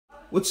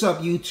What's up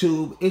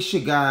YouTube? It's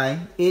your guy,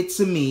 it's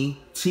me,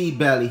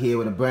 T-Belly here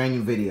with a brand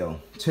new video.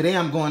 Today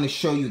I'm going to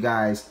show you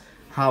guys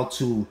how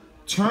to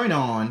turn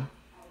on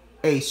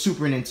a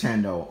Super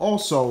Nintendo.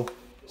 Also,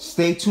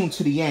 stay tuned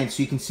to the end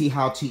so you can see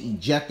how to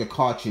eject a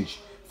cartridge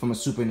from a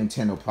Super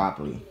Nintendo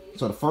properly.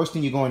 So the first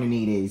thing you're going to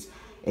need is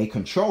a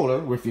controller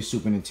with your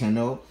Super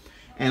Nintendo.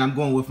 And I'm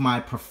going with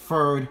my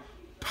preferred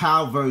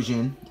PAL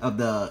version of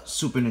the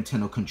Super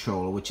Nintendo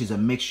controller, which is a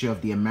mixture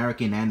of the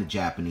American and the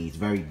Japanese.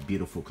 Very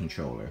beautiful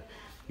controller.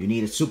 You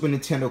need a Super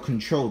Nintendo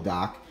control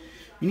dock.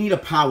 You need a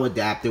power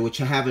adapter, which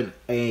I have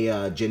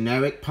a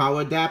generic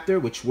power adapter,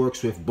 which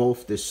works with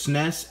both the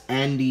SNES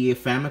and the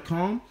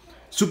Famicom,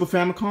 Super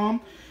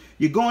Famicom.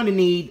 You're going to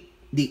need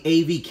the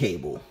AV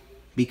cable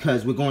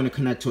because we're going to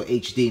connect to a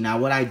HD. Now,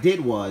 what I did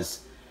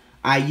was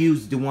I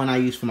used the one I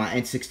used for my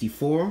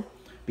N64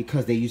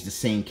 because they use the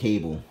same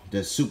cable,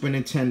 the Super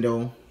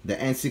Nintendo, the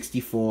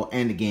N64,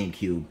 and the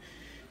GameCube.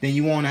 Then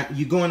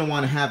you're going to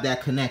want to have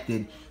that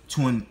connected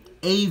to an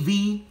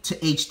AV to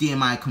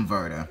HDMI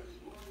converter.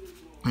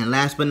 And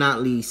last but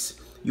not least,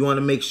 you want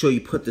to make sure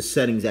you put the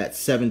settings at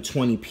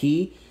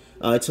 720p.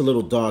 It's a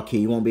little dark here,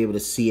 you won't be able to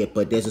see it,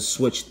 but there's a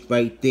switch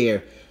right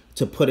there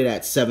to put it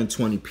at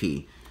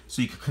 720p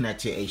so you can connect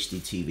to your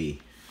HDTV.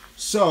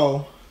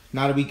 So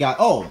now that we got,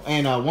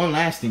 one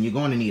last thing, you're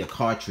going to need a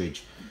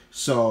cartridge.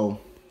 So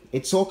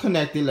it's all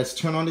connected. Let's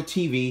turn on the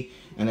TV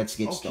and let's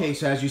get started. Okay,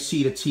 so as you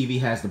see, the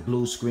TV has the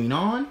blue screen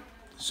on,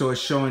 so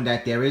it's showing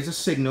that there is a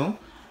signal.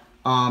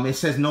 It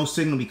says no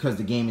signal because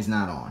the game is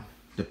not on.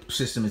 The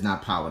system is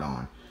not powered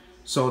on.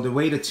 So the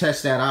way to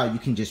test that out, you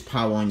can just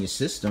power on your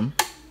system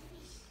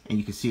and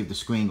you can see if the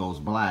screen goes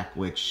black,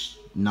 which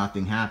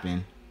nothing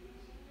happened.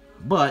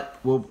 But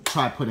we'll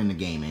try putting the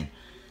game in.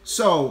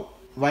 So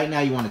right now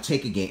you want to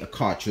take a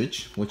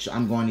cartridge, which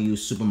I'm going to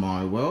use Super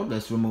Mario World.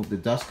 Let's remove the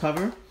dust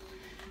cover.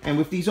 And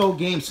with these old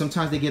games,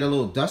 sometimes they get a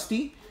little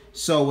dusty.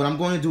 So what I'm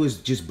going to do is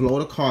just blow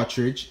the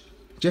cartridge,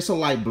 just a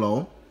light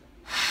blow.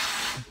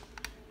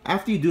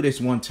 After you do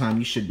this one time,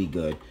 you should be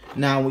good.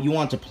 Now, you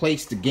want to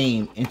place the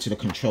game into the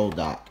control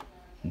deck,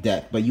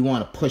 but you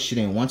want to push it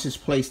in. Once it's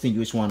placed in, you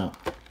just want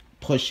to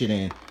push it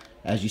in,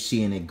 as you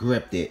see, and it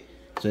gripped it.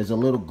 So there's a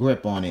little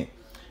grip on it.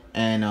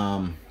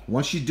 And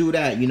once you do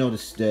that, you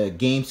notice the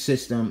game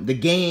system,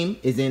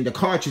 the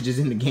cartridge is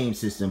in the game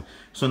system.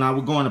 So now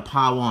we're going to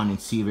power on and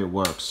see if it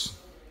works.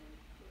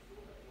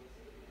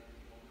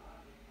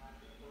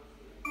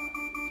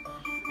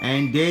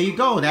 And there you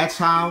go. That's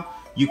how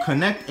you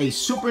connect a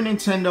Super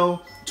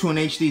Nintendo to an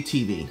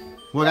HDTV.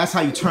 Well, that's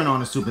how you turn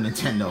on a Super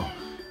Nintendo.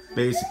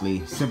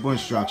 Basically, simple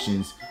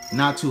instructions,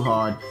 not too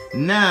hard.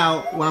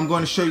 Now, what I'm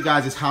going to show you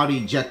guys is how to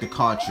eject the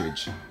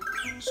cartridge.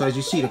 So as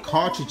you see, the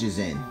cartridge is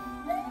in.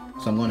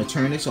 So I'm going to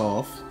turn this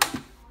off.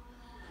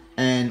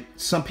 And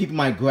some people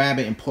might grab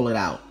it and pull it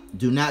out.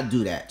 Do not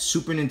do that.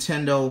 Super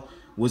Nintendo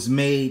was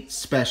made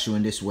special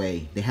in this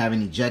way. They have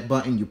an eject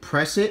button. You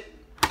press it.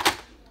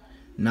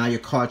 Now your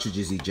cartridge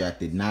is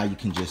ejected. Now you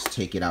can just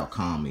take it out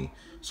calmly.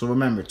 So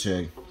remember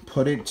to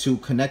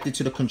connect it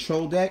to the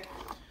control deck.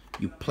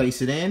 You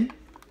place it in,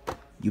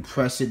 you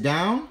press it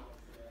down,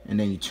 and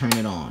then you turn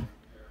it on.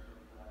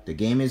 The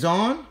game is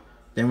on.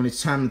 Then when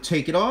it's time to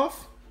take it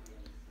off,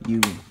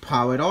 you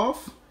power it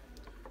off,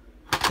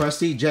 press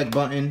the eject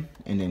button,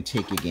 and then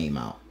take your game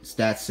out. It's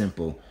that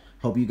simple.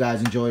 Hope you guys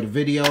enjoyed the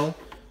video.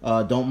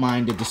 Don't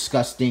mind the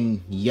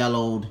disgusting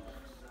yellowed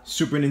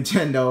Super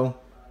Nintendo.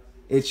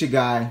 It's your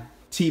guy,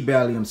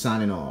 T-Belly. I'm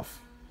signing off.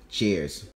 Cheers.